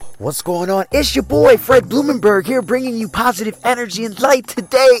What's going on? It's your boy, Fred Blumenberg, here bringing you positive energy and light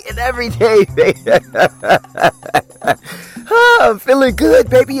today and every day. I'm feeling good,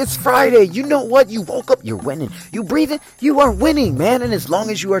 baby. It's Friday. You know what? You woke up, you're winning. You breathing, you are winning, man. And as long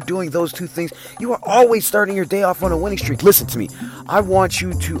as you are doing those two things, you are always starting your day off on a winning streak. Listen to me. I want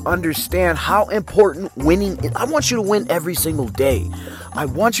you to understand how important winning is. I want you to win every single day. I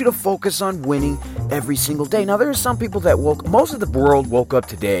want you to focus on winning every single day. Now, there are some people that most of the world woke up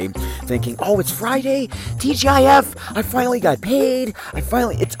today thinking, oh, it's Friday, TGIF, I finally got paid, I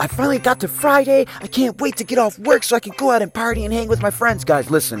finally got to Friday, I can't wait to get off work so I can go out and party and hang with my friends.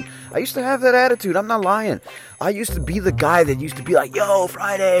 Guys, listen, I used to have that attitude, I'm not lying. I used to be the guy that used to be like, yo,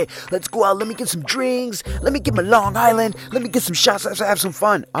 Friday, let's go out, let me get some drinks, let me get my Long Island, let me get some shots, let's have some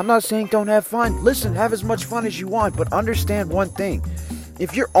fun. I'm not saying don't have fun. Listen, have as much fun as you want, but understand one thing.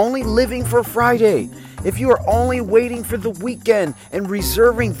 If you're only living for Friday, if you are only waiting for the weekend and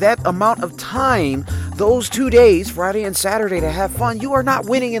reserving that amount of time, those 2 days, Friday and Saturday, to have fun, you are not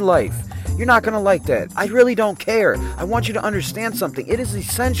winning in life. You're not going to like that. I really don't care. I want you to understand something. It is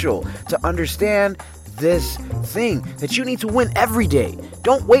essential to understand this thing that you need to win every day.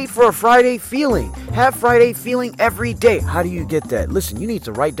 Don't wait for a Friday feeling. Have Friday feeling every day. How do you get that? Listen, you need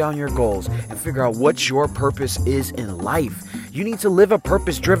to write down your goals and figure out what your purpose is in life. You need to live a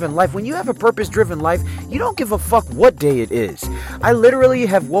purpose-driven life. When you have a purpose-driven life, you don't give a fuck what day it is. I literally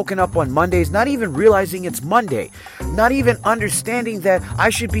have woken up on Mondays not even realizing it's Monday. Not even understanding that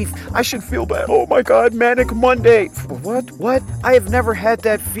I should feel bad. Oh my God, Manic Monday. What? I have never had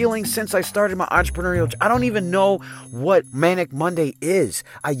that feeling since I started my entrepreneurial. I don't even know what Manic Monday is.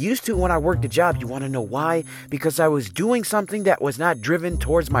 I used to when I worked a job. You want to know why? Because I was doing something that was not driven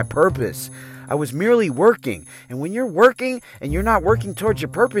towards my purpose. I was merely working. And when you're working and you're not working towards your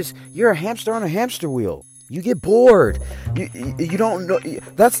purpose, you're a hamster on a hamster wheel. You get bored. You don't know.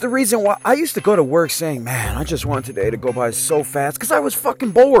 That's the reason why I used to go to work saying, man, I just want today to go by so fast because I was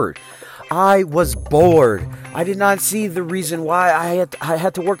fucking bored. I was bored. I did not see the reason why I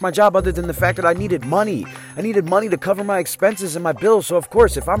had to work my job other than the fact that I needed money. I needed money to cover my expenses and my bills. So, of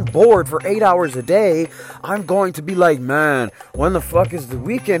course, if I'm bored for 8 hours a day, I'm going to be like, man, when the fuck is the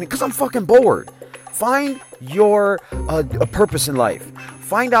weekend? Because I'm fucking bored. Find your a purpose in life.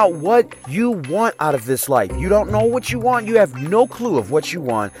 Find out what you want out of this life. You don't know what you want. You have no clue of what you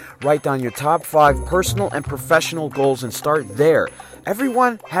want. Write down your top 5 personal and professional goals and start there.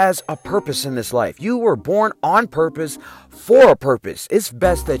 Everyone has a purpose in this life. You were born on purpose for a purpose. It's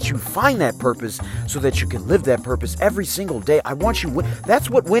best that you find that purpose so that you can live that purpose every single day. I want you. That's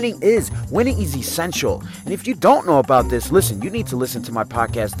what winning is. Winning is essential. And if you don't know about this, listen, you need to listen to my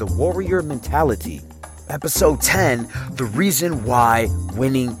podcast, The Warrior Mentality. Episode 10, the reason why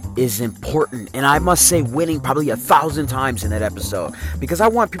winning is important. And I must say winning probably 1,000 times in that episode because I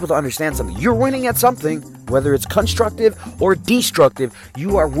want people to understand something. You're winning at something, whether it's constructive or destructive,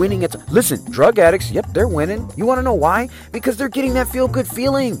 you are winning at. Listen, drug addicts, yep, they're winning. You want to know why? Because they're getting that feel-good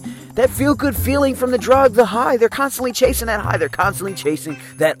feeling. That feel-good feeling from the drug, the high. They're constantly chasing that high. They're constantly chasing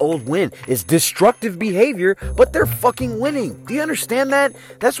that old win. It's destructive behavior, but they're fucking winning. Do you understand that?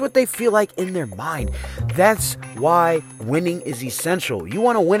 That's what they feel like in their mind. That's why winning is essential. You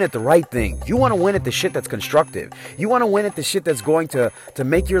want to win at the right thing. You want to win at the shit that's constructive. You want to win at the shit that's going to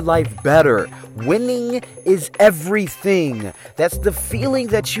make your life better. Winning is everything. That's the feeling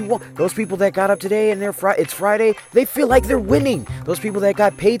that you want. Those people that got up today and it's Friday, they feel like they're winning. Those people that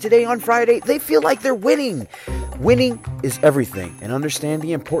got paid today on Friday, they feel like they're winning. Winning is everything, and understand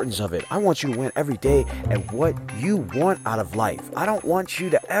the importance of it. I want you to win every day at what you want out of life. I don't want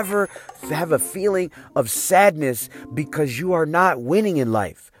you to ever have a feeling of sadness because you are not winning in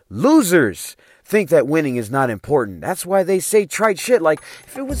life. Losers think that winning is not important. That's why they say trite shit like,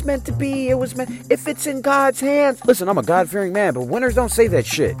 if it was meant to be, it was meant. If it's in God's hands. Listen, I'm a God-fearing man, but winners don't say that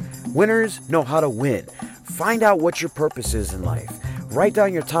shit. Winners know how to win. Find out what your purpose is in life. Write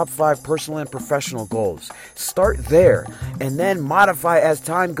down your top 5 personal and professional goals. Start there and then modify as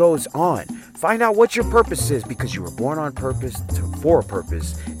time goes on. Find out what your purpose is because you were born on purpose for a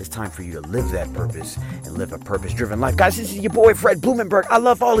purpose. It's time for you to live that purpose and live a purpose-driven life. Guys, this is your boy, Fred Blumenberg. I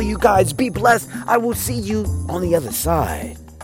love all of you guys. Be blessed. I will see you on the other side.